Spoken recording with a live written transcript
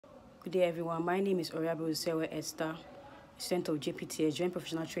Good day, everyone. My name is Oriabu Usewe Esther, student of JPTS, Joint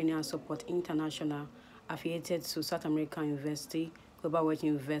Professional Training and Support International, affiliated to South American University, Global World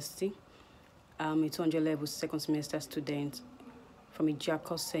University. I'm a 200 level second semester student from a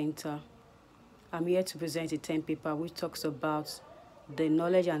Jacob Center. I'm here to present a 10 paper which talks about the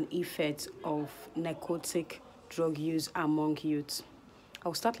knowledge and effects of narcotic drug use among youth.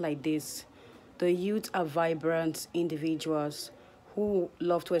 I'll start like this. The youth are vibrant individuals who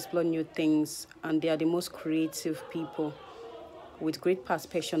love to explore new things, and they are the most creative people with great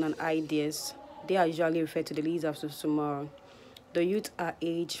perception and ideas. They are usually referred to the leaders of tomorrow. The youth are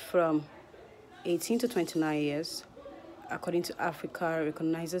aged from 18 to 29 years. According to Africa,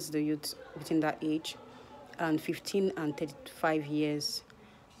 recognizes the youth within that age, and 15 and 35 years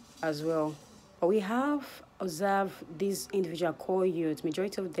as well. But we have observed these individual core youth,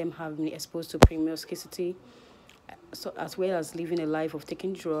 majority of them have been exposed to promiscuity, so as well as living a life of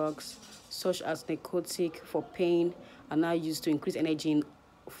taking drugs, such as narcotic for pain, are now used to increase energy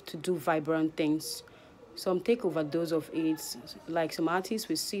to do vibrant things. Some take overdose of it, like some artists,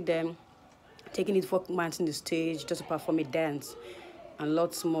 we see them taking it for months on the stage just to perform a dance, and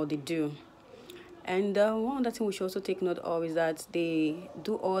lots more they do. And one other thing we should also take note of is that they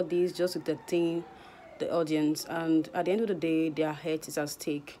do all this just to entertain the audience, and at the end of the day, their health is at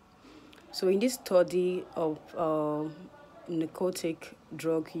stake. So in this study of narcotic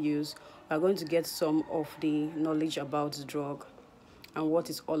drug use, we are going to get some of the knowledge about the drug and what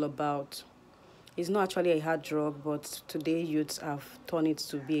it's all about. It's not actually a hard drug, but today youths have turned it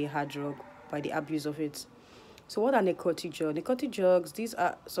to be a hard drug by the abuse of it. So what are narcotic drugs? Narcotic drugs, these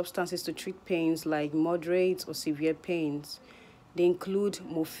are substances to treat pains like moderate or severe pains. They include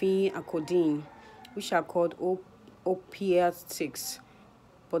morphine and codeine, which are called opiates,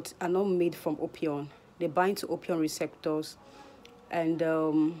 but are not made from opium. They bind to opium receptors, and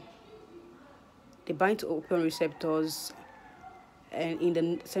in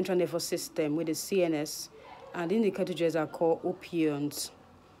the central nervous system with the CNS, and then the cartridges are called opioids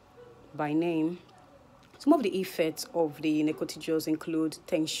by name. Some of the effects of the narcotic drugs include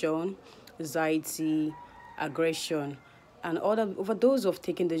tension, anxiety, aggression, and other overdose of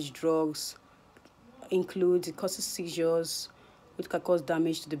taking these drugs include causes seizures, which can cause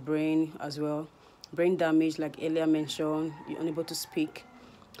damage to the brain as well. Brain damage, like earlier mentioned, you're unable to speak,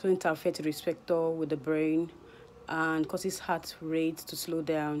 to interfere to the receptor with the brain, and causes heart rate to slow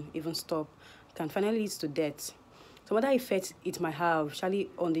down, even stop, can finally lead to death. Some other effects it might have, especially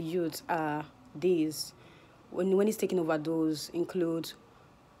on the youth, are these. When it's taking overdose, include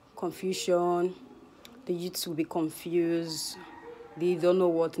confusion. The youths will be confused. They don't know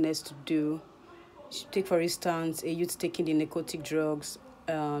what next to do. Take, for instance, a youth taking the narcotic drugs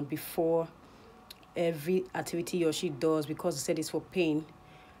before every activity he or she does because they said it's for pain.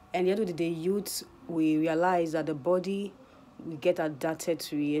 And at the end of the day, youths will realize that the body will get adapted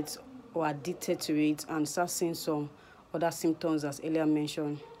to it or addicted to it and start seeing some other symptoms as earlier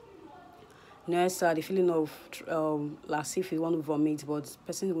mentioned. Next, the feeling of as if you want to vomit, but the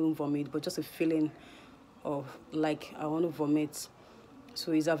person won't vomit, but just a feeling of like I want to vomit.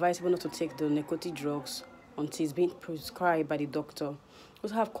 So it's advisable not to take the narcotic drugs until it's being prescribed by the doctor. We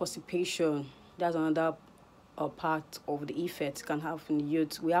also have constipation. That's another part of the effect can have in the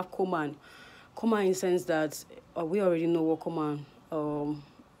youth. We have coma. Coma in the sense that we already know what coma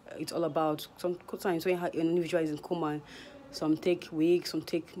it's all about. Sometimes when an individual is in coma, some take weeks, some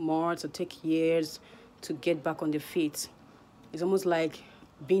take months, some take years to get back on their feet. It's almost like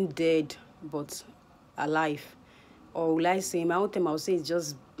being dead but alive. Or will I say, my own term, I would say it's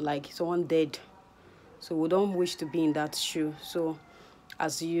just like someone dead. So we don't wish to be in that shoe. So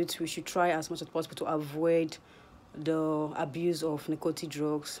as youth, we should try as much as possible to avoid the abuse of narcotic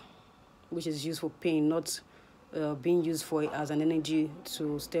drugs, which is used for pain, not being used for as an energy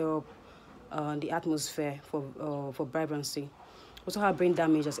to stir up the atmosphere for vibrancy. Also have brain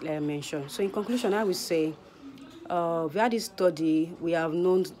damage, as I mentioned. So in conclusion, I would say, via this study, we have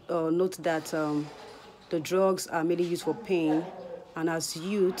note that the drugs are mainly used for pain, and as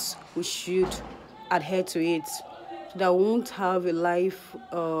youths, we should adhere to it so that we won't have a life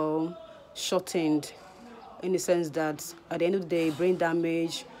shortened, in the sense that at the end of the day, brain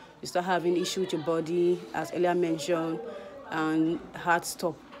damage, you start having issues with your body, as earlier mentioned, and heart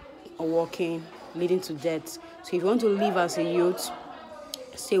stop working, leading to death. So if you want to live as a youth,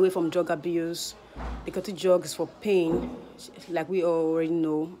 stay away from drug abuse. Narcotic drugs for pain, like we already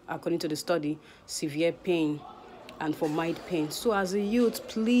know, according to the study, severe pain and for mild pain. So as a youth,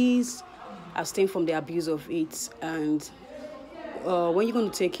 please abstain from the abuse of it, and when you're going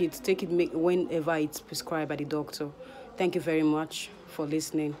to take it whenever it's prescribed by the doctor. Thank you very much for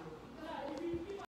listening.